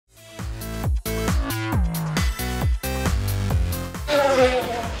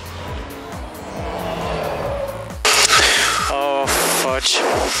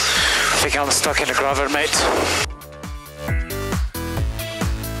I think I'm stuck in the gravel, mate.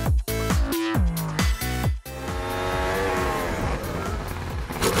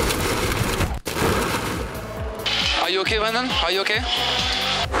 Are you okay, Brandon? Are you okay?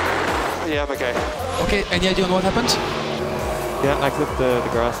 Yeah, I'm okay. Okay, any idea on what happened? Yeah, I clipped the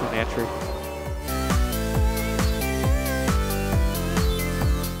grass in the entry.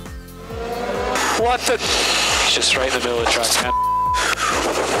 What the? He's just right in the middle of the track, man.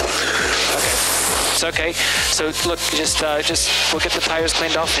 Okay, it's okay. So look, just we'll get the tires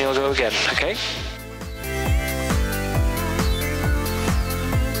cleaned off and you'll go again, okay?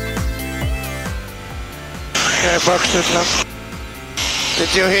 Okay, box this lap.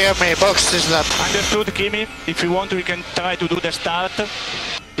 Did you hear me? Box this lap. Understood, Kimi. If you want, we can try to do the start.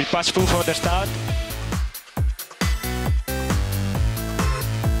 We pass through for the start.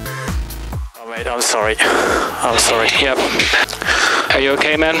 Oh mate, I'm sorry. I'm sorry. Yep. Are you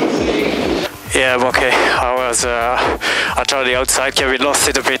okay, man? Yeah, I'm okay. I tried the outside gear, we lost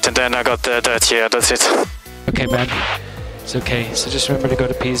it a bit and then I got the dirt here, that's it. Okay, man. It's okay. So just remember to go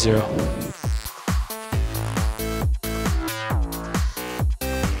to P0.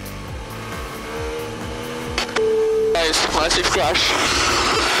 Massive crash.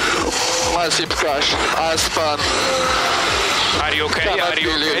 Massive crash. I spun. Are you okay? Are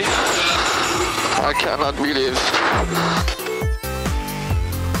you okay? I cannot believe.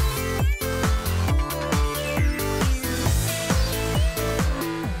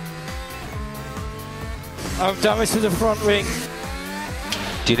 I'm damaged to the front wing.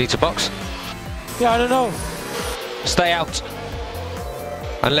 Do you need to box? Yeah, I don't know. Stay out.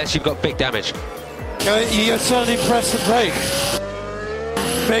 Unless you've got big damage. You suddenly press the brake.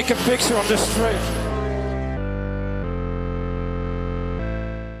 Make a picture on the straight.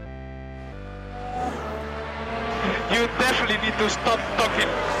 You definitely need to stop talking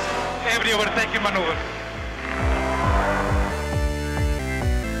every overtaking maneuver.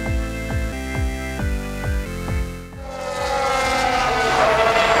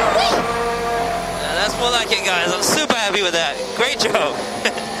 That's more like it, guys. I'm super happy with that. Great job.